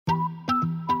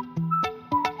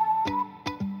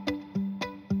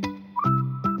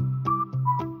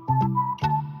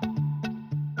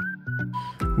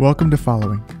Welcome to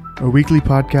Following, a weekly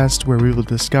podcast where we will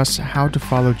discuss how to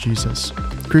follow Jesus.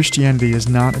 Christianity is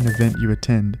not an event you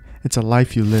attend, it's a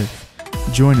life you live.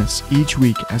 Join us each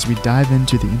week as we dive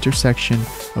into the intersection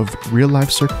of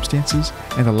real-life circumstances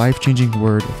and the life-changing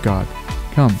Word of God.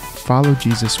 Come, follow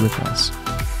Jesus with us.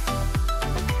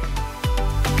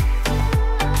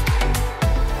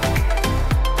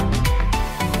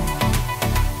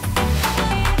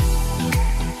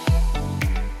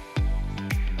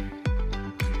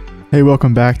 Hey,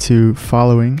 welcome back to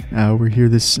Following. We're here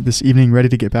this evening, ready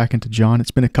to get back into John.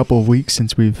 It's been a couple of weeks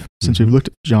since we've looked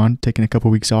at John, taking a couple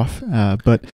of weeks off.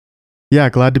 But yeah,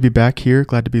 glad to be back here.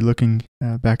 Glad to be looking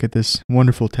back at this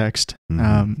wonderful text.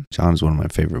 John's one of my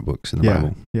favorite books in the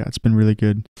Bible. Yeah, it's been really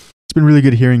good. It's been really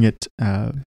good hearing it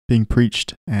being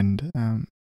preached. And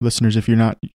listeners, if you're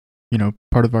not,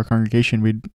 part of our congregation,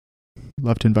 we'd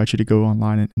love to invite you to go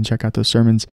online and check out those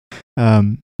sermons.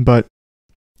 But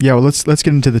yeah, well, let's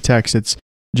get into the text. It's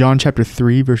John chapter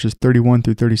 3, verses 31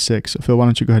 through 36. So Phil, why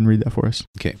don't you go ahead and read that for us?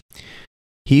 Okay.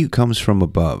 He who comes from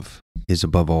above is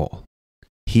above all.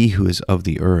 He who is of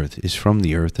the earth is from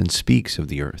the earth and speaks of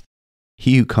the earth.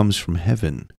 He who comes from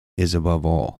heaven is above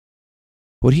all.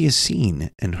 What he has seen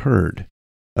and heard,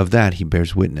 of that he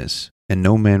bears witness, and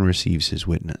no man receives his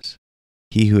witness.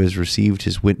 He who has received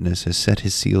his witness has set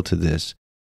his seal to this,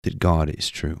 that God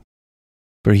is true.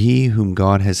 For he whom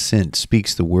God has sent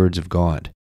speaks the words of God,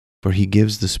 for he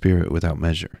gives the Spirit without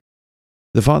measure.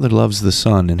 The Father loves the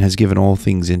Son and has given all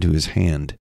things into his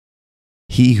hand.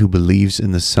 He who believes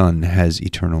in the Son has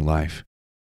eternal life,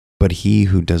 but he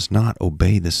who does not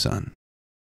obey the Son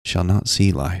shall not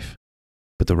see life,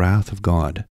 but the wrath of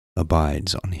God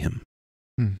abides on him.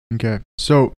 Okay,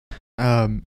 so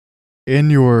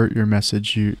in your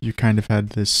message, you kind of had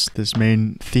this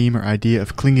main theme or idea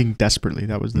of clinging desperately.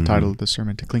 That was the title of the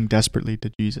sermon, to cling desperately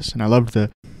to Jesus. And I loved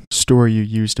the story you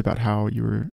used about how you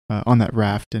were on that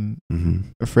raft and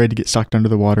afraid to get sucked under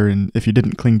the water. And if you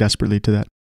didn't cling desperately to that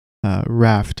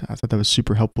raft, I thought that was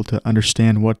super helpful to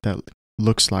understand what that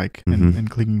looks like and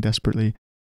clinging desperately.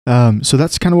 So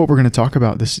that's kind of what we're going to talk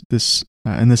about this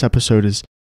in this episode is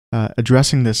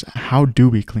addressing this. How do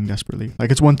we cling desperately?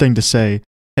 Like, it's one thing to say,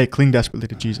 hey, cling desperately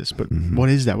to Jesus, but what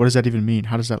is that? What does that even mean?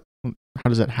 How does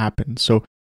that happen? So,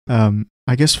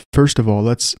 I guess first of all,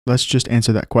 let's just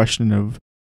answer that question of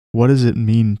what does it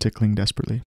mean to cling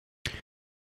desperately?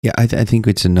 Yeah, I think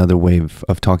it's another way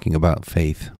of talking about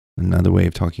faith, another way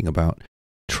of talking about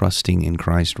trusting in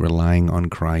Christ, relying on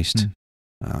Christ,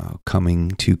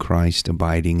 coming to Christ,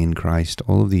 abiding in Christ.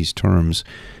 All of these terms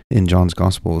in John's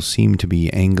Gospel seem to be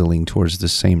angling towards the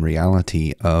same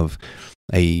reality of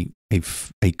a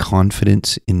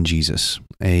confidence in Jesus,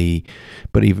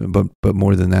 but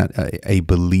more than that, a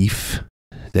belief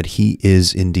that he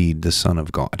is indeed the Son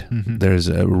of God. There's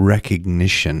a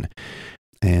recognition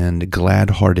and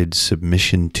glad-hearted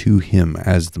submission to him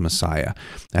as the Messiah,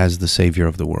 as the Savior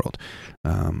of the world.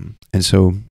 And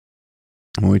so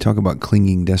when we talk about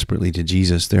clinging desperately to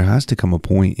Jesus, there has to come a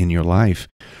point in your life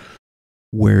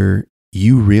where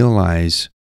you realize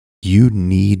you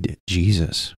need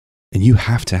Jesus. And you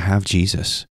have to have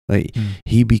Jesus. Like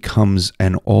he becomes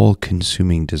an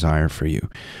all-consuming desire for you.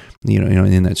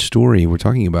 In that story we're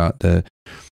talking about,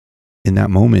 in that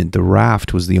moment, the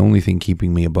raft was the only thing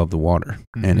keeping me above the water.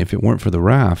 And if it weren't for the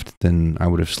raft, then I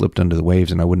would have slipped under the waves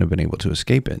and I wouldn't have been able to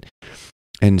escape it.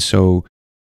 And so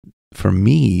for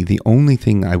me, the only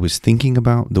thing I was thinking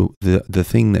about, the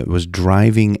thing that was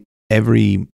driving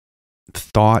every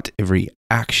thought, every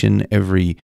action,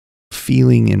 every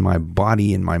feeling in my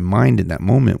body, in my mind in that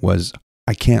moment was,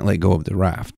 I can't let go of the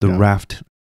raft. Raft,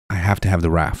 I have to have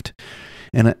the raft.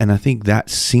 And I think that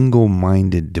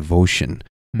single-minded devotion,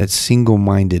 that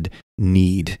single-minded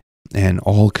need and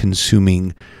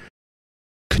all-consuming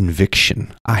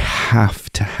conviction, I have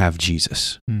to have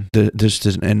Jesus. There's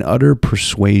an utter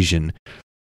persuasion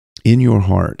in your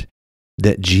heart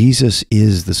that Jesus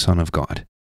is the Son of God,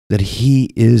 that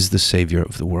he is the Savior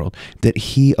of the world, that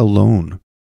he alone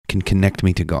can connect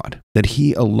me to God, that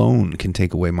he alone can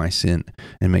take away my sin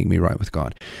and make me right with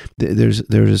God.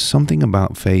 There's something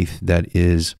about faith that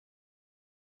is,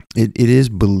 it is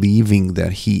believing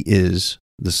that he is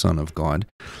the Son of God,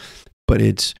 but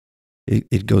it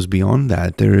goes beyond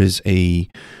that. There's a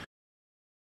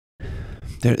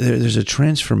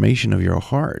transformation of your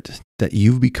heart that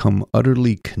you've become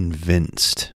utterly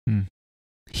convinced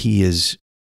he is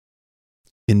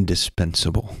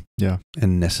indispensable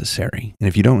and necessary. And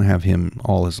if you don't have him,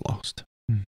 all is lost.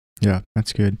 Yeah,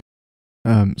 that's good.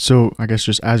 So I guess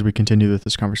just as we continue with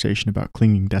this conversation about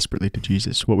clinging desperately to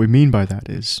Jesus, what we mean by that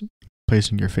is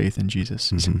placing your faith in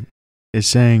Jesus. Is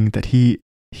saying that he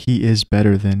he is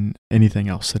better than anything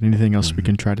else we Mm-hmm.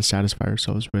 can try to satisfy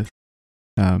ourselves with.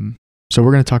 So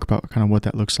we're going to talk about kind of what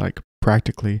that looks like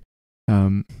practically.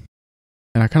 And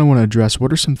I kind of want to address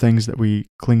what are some things that we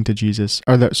cling to Jesus,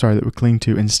 that we cling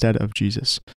to instead of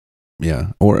Jesus.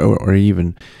 Yeah, or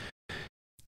even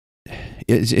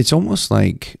it's almost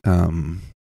like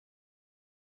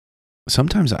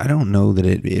sometimes I don't know that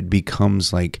it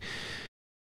becomes like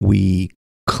we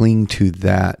cling to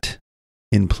that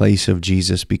in place of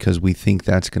Jesus because we think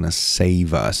that's going to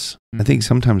save us. I think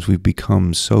sometimes we've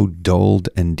become so dulled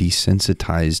and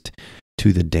desensitized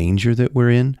to the danger that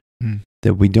we're in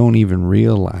that we don't even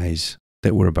realize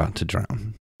that we're about to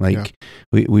drown. Like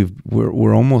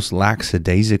we're almost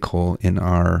lackadaisical in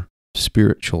our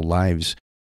spiritual lives.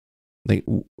 Like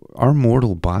our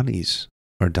mortal bodies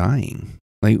are dying.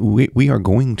 Like we are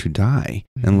going to die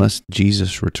unless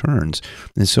Jesus returns.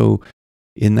 And so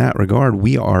in that regard,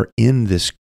 we are in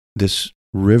this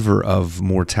river of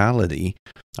mortality.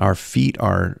 Our feet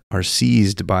are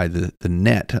seized by the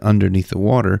net underneath the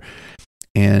water,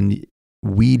 and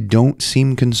we don't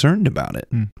seem concerned about it.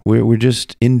 We're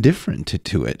just indifferent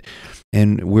to it,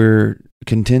 and we're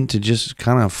content to just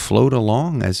kind of float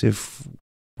along as if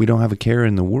we don't have a care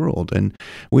in the world. And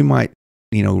we might,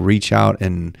 reach out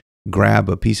and grab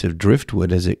a piece of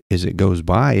driftwood as it goes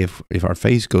by. If our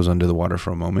face goes under the water for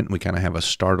a moment, we kind of have a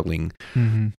startling,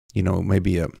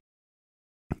 maybe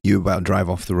you about drive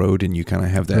off the road and you kind of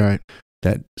have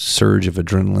that surge of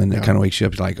adrenaline that kind of wakes you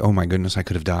up like, oh my goodness, I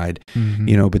could have died,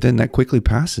 but then that quickly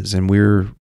passes and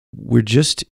we're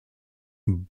just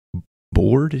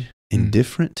bored,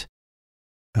 indifferent.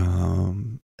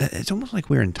 It's almost like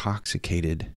we're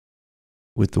intoxicated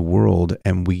with the world,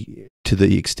 and we, to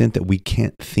the extent that we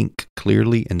can't think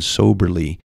clearly and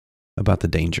soberly about the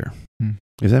danger.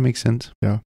 Does that make sense?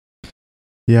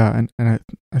 Yeah, and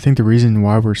I think the reason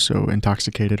why we're so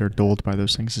intoxicated or dulled by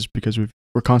those things is because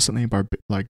we're constantly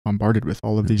bombarded with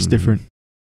all of these different,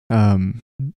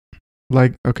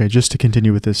 just to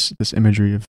continue with this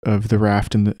imagery of the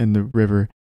raft in the river.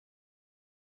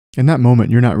 In that moment,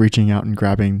 you're not reaching out and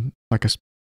grabbing like a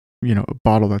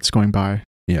bottle that's going by.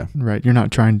 Yeah. Right. You're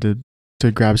not trying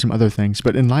to grab some other things,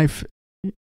 but in life,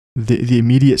 the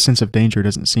immediate sense of danger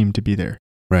doesn't seem to be there.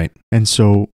 Right. And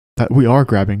so that we are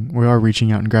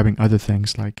reaching out and grabbing other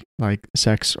things like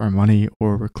sex or money,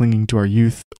 or we're clinging to our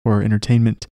youth or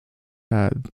entertainment.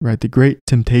 Right. The great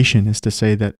temptation is to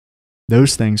say that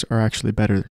those things are actually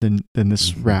better than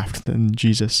this raft, than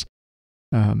Jesus.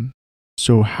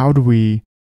 So how do we,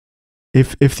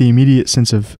 if the immediate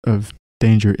sense of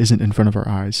danger isn't in front of our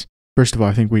eyes, first of all,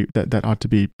 I think that ought to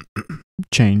be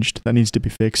changed. That needs to be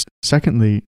fixed.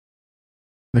 Secondly,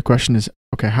 the question is,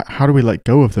 okay, how do we let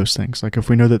go of those things? Like if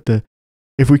we know that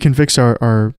if we can fix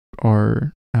or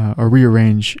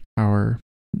rearrange our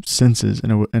senses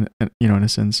in a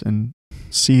sense, and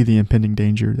see the impending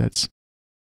danger that's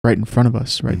right in front of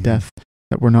us, right, death,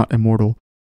 that we're not immortal,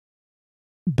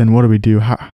 then what do we do?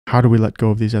 How do we let go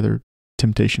of these other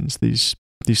temptations, these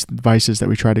vices that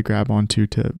we try to grab onto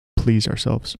to please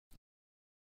ourselves?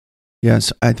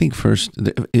 Yes, I think first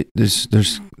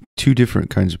there's two different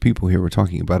kinds of people here we're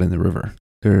talking about in the river.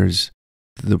 There's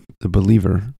the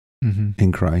believer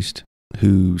in Christ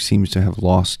who seems to have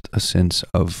lost a sense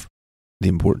of the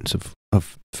importance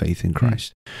of faith in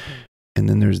Christ. And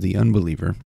then there's the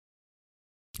unbeliever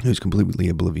who's completely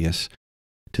oblivious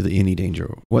to any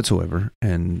danger whatsoever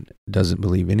and doesn't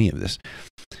believe any of this.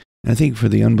 And I think for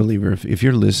the unbeliever, if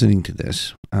you're listening to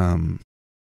this, and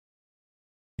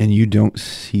you don't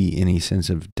see any sense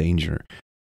of danger,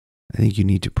 I think you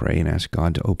need to pray and ask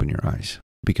God to open your eyes.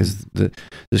 Because the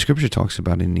scripture talks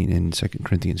about in 2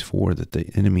 Corinthians 4 that the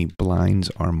enemy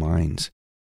blinds our minds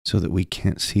so that we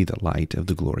can't see the light of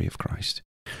the glory of Christ.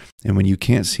 And when you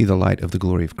can't see the light of the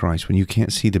glory of Christ, when you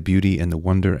can't see the beauty and the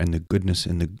wonder and the goodness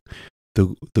and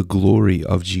the glory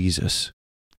of Jesus,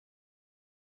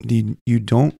 you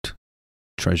don't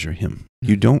treasure him.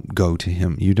 You don't go to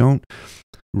him. You don't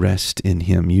rest in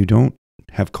him. You don't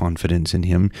have confidence in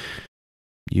him.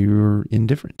 You're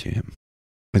indifferent to him.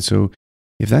 And so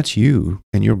if that's you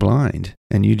and you're blind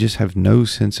and you just have no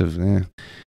sense of,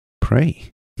 pray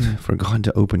for God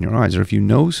to open your eyes. Or if you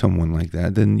know someone like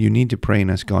that, then you need to pray and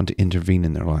ask God to intervene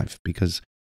in their life, because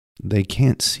they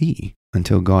can't see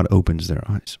until God opens their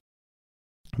eyes.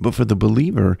 But for the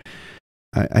believer,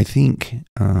 I think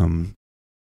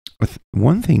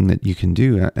one thing that you can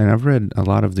do, and I've read a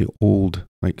lot of the old,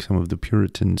 like some of the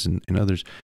Puritans and others,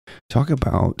 talk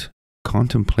about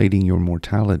contemplating your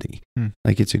mortality.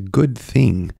 Like it's a good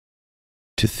thing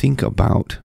to think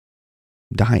about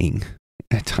dying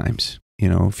at times.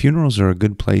 Funerals are a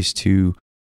good place to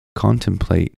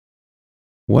contemplate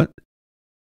what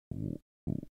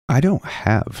I don't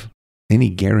have any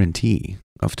guarantee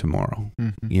of tomorrow,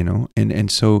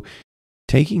 and so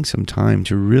taking some time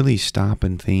to really stop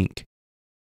and think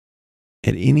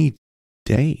at any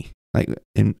day, like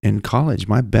in college,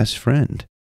 my best friend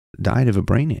died of a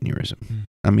brain aneurysm.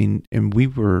 I mean, and we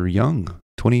were young,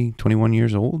 20, 21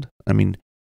 years old. I mean,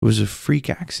 it was a freak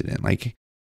accident. Like,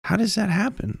 how does that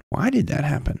happen? Why did that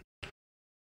happen?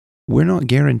 We're not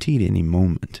guaranteed any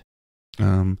moment.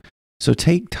 So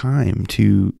take time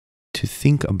to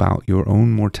think about your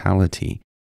own mortality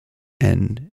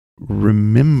and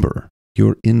remember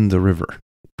you're in the river.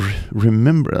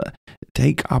 Remember,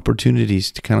 take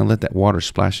opportunities to kind of let that water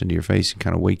splash into your face and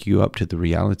kind of wake you up to the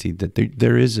reality that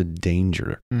there is a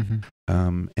danger,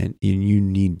 and you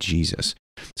need Jesus.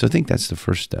 So I think that's the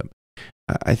first step.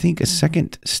 I think a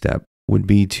second step would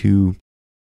be to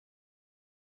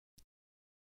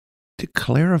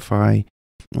clarify.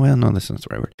 Well, no, that's not the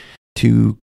right word.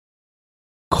 To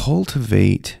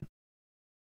cultivate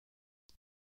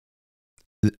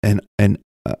the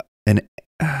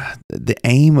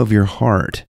aim of your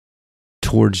heart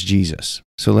towards Jesus.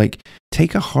 So like,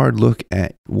 take a hard look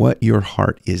at what your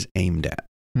heart is aimed at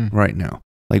right now.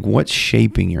 Like, what's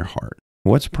shaping your heart?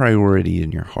 What's priority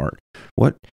in your heart?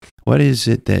 What is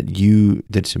it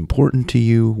that's important to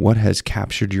you? What has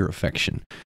captured your affection?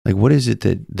 Like, what is it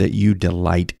that you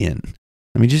delight in?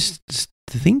 I mean, just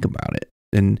think about it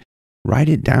and write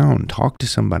it down. Talk to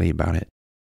somebody about it.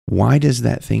 Why does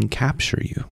that thing capture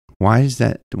you? Why is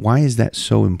that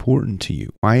so important to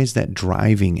you? Why is that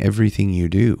driving everything you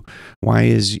do? Why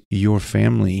is your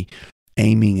family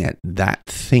aiming at that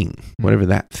thing, whatever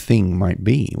that thing might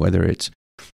be, whether it's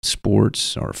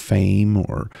sports or fame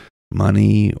or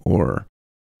money or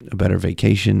a better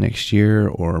vacation next year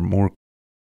or more,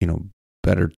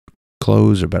 better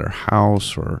clothes or better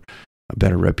house or a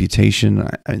better reputation.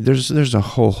 There's a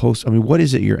whole host. I mean, what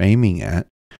is it you're aiming at?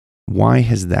 Why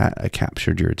has that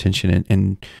captured your attention?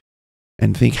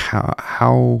 And think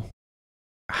how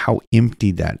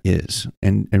empty that is.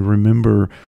 And remember,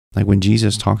 like when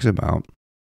Jesus talks about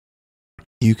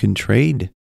you can trade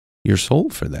your soul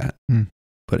for that,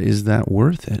 but is that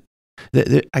worth it?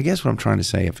 I guess what I'm trying to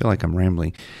say, I feel like I'm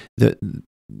rambling, that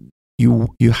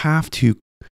you have to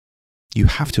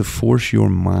force your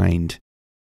mind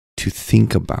to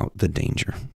think about the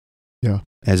danger. Yeah.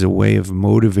 As a way of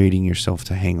motivating yourself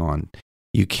to hang on.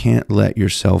 You can't let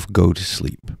yourself go to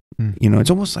sleep. It's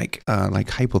almost like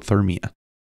hypothermia.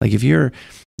 Like if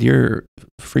you're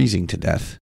freezing to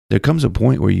death, there comes a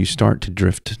point where you start to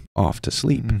drift off to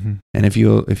sleep. And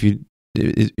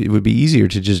it would be easier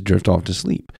to just drift off to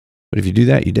sleep. But if you do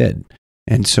that, you're dead.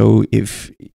 And so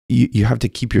if you have to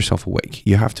keep yourself awake,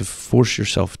 you have to force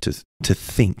yourself to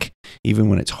think, even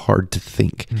when it's hard to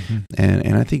think.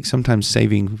 And I think sometimes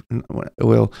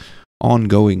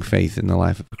ongoing faith in the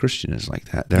life of a Christian is like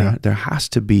that. There has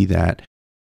to be that,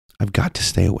 I've got to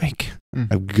stay awake.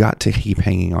 I've got to keep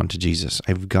hanging on to Jesus.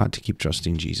 I've got to keep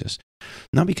trusting Jesus.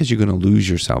 Not because you're going to lose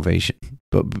your salvation,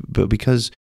 but because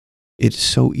it's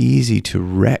so easy to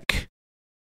wreck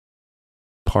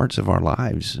parts of our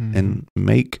lives and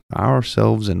make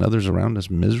ourselves and others around us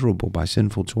miserable by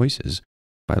sinful choices,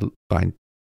 by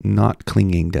not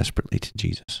clinging desperately to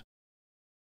Jesus.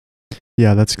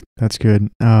 Yeah, that's good.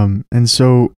 And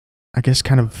so I guess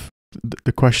kind of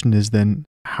the question is then,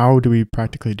 how do we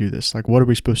practically do this? Like, what are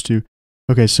we supposed to?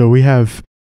 Okay, so we have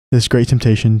this great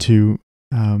temptation to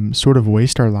sort of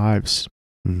waste our lives.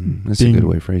 That's a good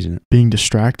way of phrasing it. Being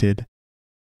distracted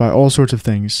by all sorts of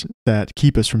things that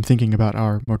keep us from thinking about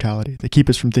our mortality, that keep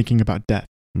us from thinking about death.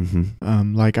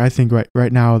 Like I think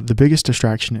right now, the biggest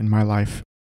distraction in my life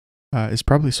is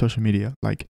probably social media.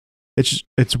 Like it's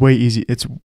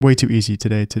way too easy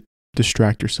today to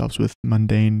distract yourselves with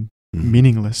mundane,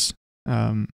 meaningless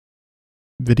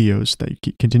videos that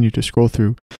you continue to scroll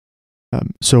through.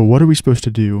 So what are we supposed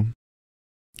to do?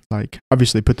 Like,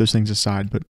 obviously put those things aside,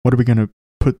 but what are we going to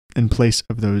put in place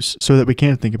of those so that we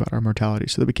can think about our mortality,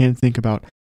 so that we can think about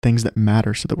things that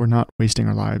matter, so that we're not wasting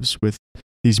our lives with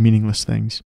these meaningless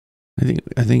things?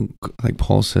 I think like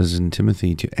Paul says in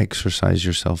Timothy, to exercise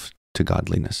yourself to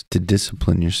godliness, to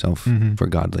discipline yourself for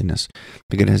godliness,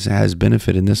 because it has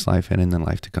benefit in this life and in the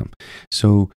life to come.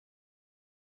 So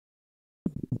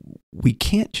we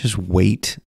can't just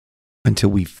wait until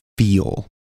we feel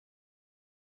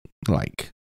like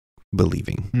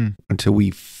believing, until we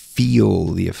feel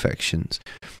the affections.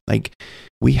 Like,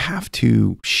 we have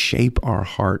to shape our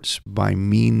hearts by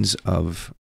means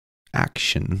of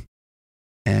action.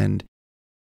 And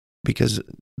because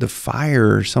the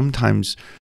fire sometimes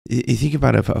You think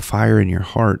about a fire in your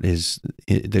heart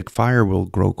the fire will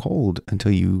grow cold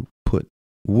until you put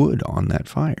wood on that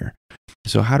fire.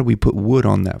 So how do we put wood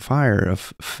on that fire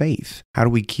of faith? How do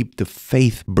we keep the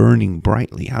faith burning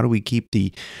brightly? How do we keep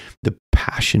the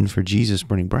passion for Jesus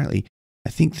burning brightly? I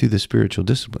think through the spiritual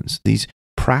disciplines, these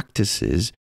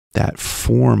practices that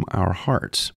form our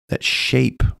hearts, that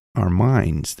shape our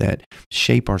minds, that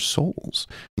shape our souls.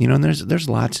 And there's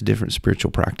lots of different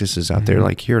spiritual practices out there.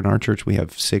 Like here in our church, we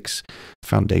have 6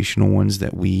 foundational ones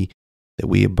that we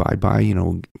abide by,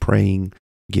 praying,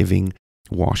 giving,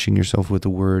 washing yourself with the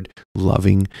word,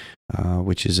 loving,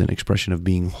 which is an expression of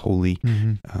being holy,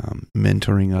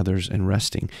 mentoring others, and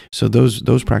resting. So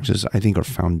those practices, I think, are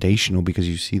foundational because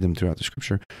you see them throughout the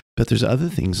scripture. But there's other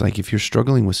things, like if you're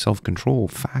struggling with self-control,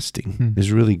 fasting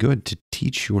is really good to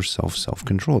teach yourself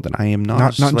self-control, that I am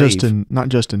not a slave. Not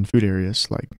just in food areas,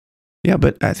 like. Yeah,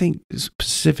 but I think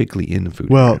specifically in the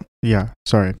food area. Well, yeah,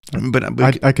 sorry. But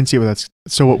I can see what that's.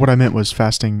 So what I meant was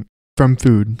fasting from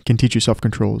food can teach you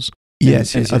self-controls.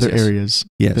 Yes, in other areas,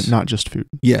 but not just food.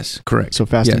 Yes, correct. So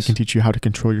fasting can teach you how to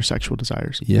control your sexual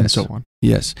desires, and so on.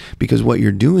 Yes, because what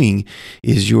you're doing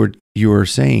is you're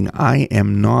saying, I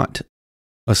am not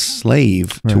a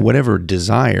slave to whatever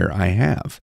desire I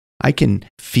have. I can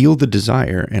feel the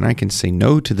desire, and I can say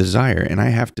no to the desire, and I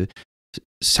have to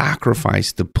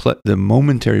sacrifice the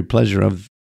momentary pleasure of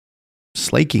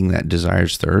slaking that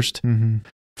desire's thirst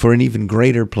for an even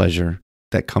greater pleasure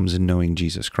that comes in knowing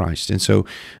Jesus Christ. And so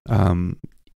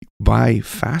by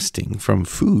fasting from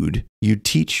food, you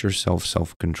teach yourself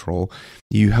self-control.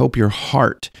 You help your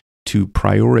heart to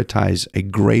prioritize a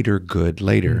greater good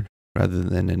later rather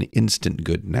than an instant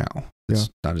good now. It's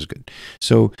not as good.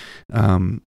 So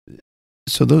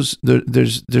there's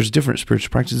different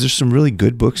spiritual practices. There's some really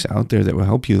good books out there that will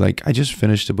help you. Like I just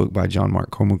finished a book by John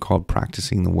Mark Comer called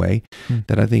Practicing the Way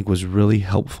that I think was really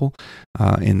helpful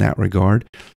in that regard.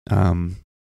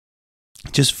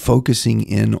 Just focusing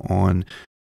in on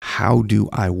how do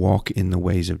I walk in the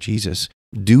ways of Jesus,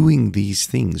 doing these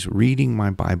things, reading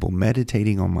my Bible,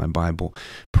 meditating on my Bible,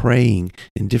 praying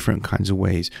in different kinds of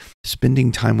ways,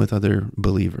 spending time with other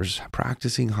believers,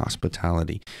 practicing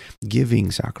hospitality, giving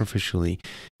sacrificially.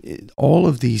 All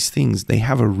of these things, they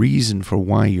have a reason for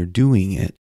why you're doing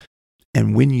it.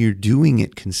 And when you're doing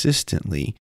it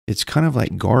consistently, it's kind of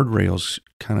like guardrails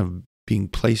kind of being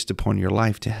placed upon your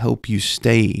life to help you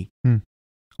stay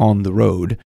on the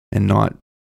road and not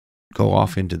go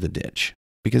off into the ditch.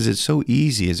 Because it's so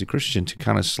easy as a Christian to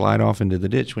kind of slide off into the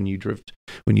ditch when you drift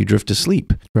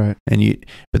asleep. Right.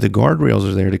 But the guardrails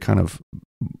are there to kind of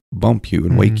bump you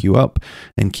and wake you up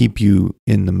and keep you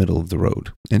in the middle of the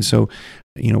road. And so,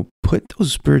 put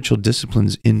those spiritual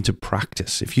disciplines into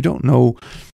practice. If you don't know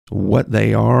what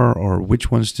they are or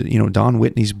which ones to, Don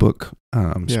Whitney's book,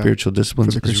 Spiritual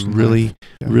Disciplines, is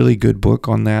really good book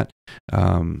on that.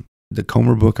 The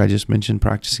Comer book I just mentioned,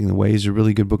 Practicing the Way, is a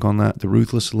really good book on that. The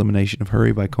Ruthless Elimination of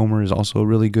Hurry by Comer is also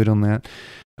really good on that.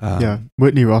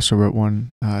 Whitney also wrote one.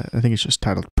 I think it's just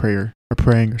titled Prayer or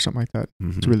Praying or something like that.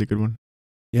 It's a really good one.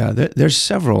 Yeah, there's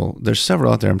several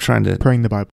out there. I'm trying to Praying the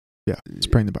Bible. Yeah, it's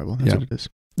Praying the Bible. That's what it is.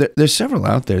 There's several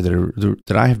out there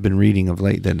that I have been reading of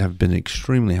late that have been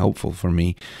extremely helpful for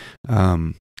me.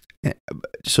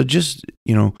 So just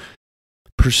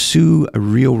pursue a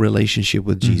real relationship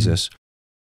with Jesus.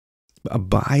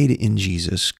 Abide in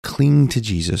Jesus, cling to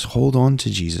Jesus, hold on to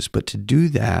Jesus. But to do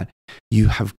that, you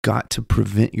have got to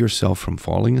prevent yourself from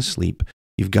falling asleep.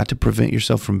 You've got to prevent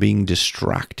yourself from being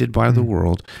distracted by the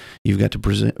world. You've got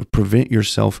to prevent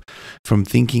yourself from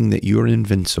thinking that you're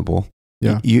invincible.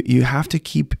 Yeah. You have to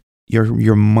keep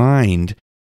your mind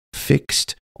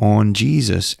fixed on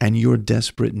Jesus and your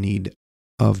desperate need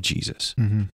of Jesus.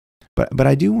 But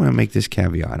I do want to make this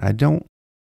caveat. I don't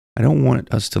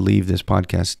want us to leave this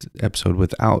podcast episode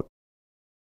without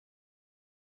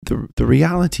the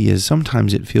reality is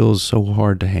sometimes it feels so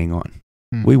hard to hang on.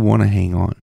 We want to hang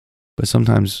on, but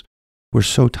sometimes we're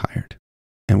so tired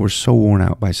and we're so worn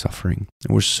out by suffering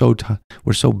and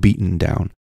we're so beaten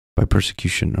down by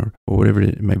persecution or whatever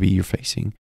it may be you're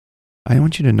facing. I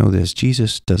want you to know this: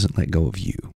 Jesus doesn't let go of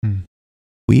you.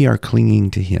 We are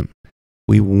clinging to him.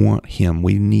 We want him.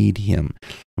 We need him.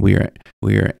 We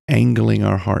are angling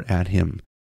our heart at him.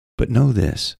 But know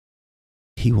this: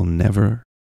 he will never,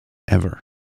 ever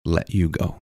let you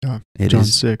go. John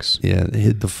 6. Yeah,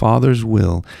 the Father's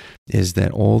will is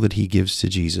that all that he gives to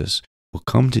Jesus will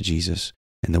come to Jesus,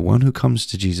 and the one who comes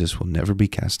to Jesus will never be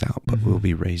cast out, but will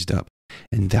be raised up.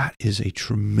 And that is a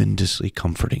tremendously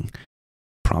comforting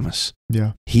promise.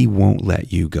 Yeah. He won't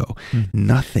let you go.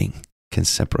 Nothing can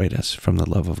separate us from the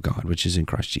love of God, which is in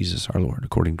Christ Jesus our Lord,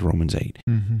 according to Romans 8.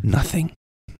 Nothing.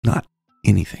 not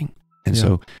anything. And Yeah.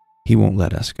 so he won't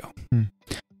let us go.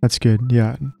 That's good.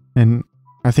 Yeah. And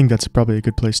I think that's probably a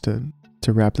good place to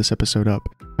wrap this episode up.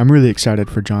 I'm really excited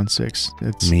for John 6.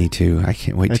 Me too. I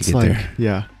can't wait to get there.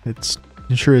 Yeah, it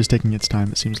sure is taking its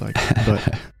time, it seems like.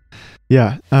 But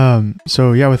yeah.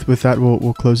 So yeah, with that,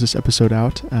 we'll close this episode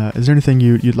out. Is there anything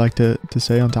you'd like to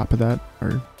say on top of that?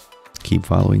 Or keep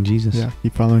following Jesus. Yeah,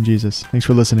 keep following Jesus. Thanks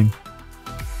for listening.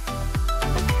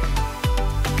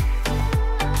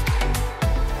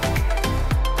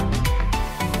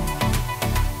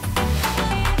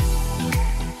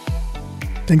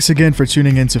 Thanks again for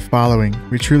tuning in to Following.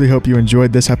 We truly hope you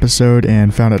enjoyed this episode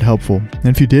and found it helpful. And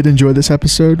if you did enjoy this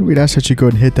episode, we'd ask that you go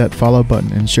and hit that follow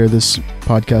button and share this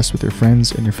podcast with your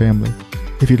friends and your family.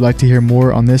 If you'd like to hear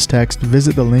more on this text,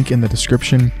 visit the link in the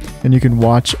description and you can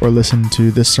watch or listen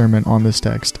to this sermon on this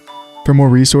text. For more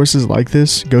resources like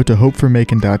this, go to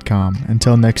hopeformacon.com.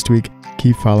 Until next week,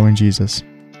 keep following Jesus.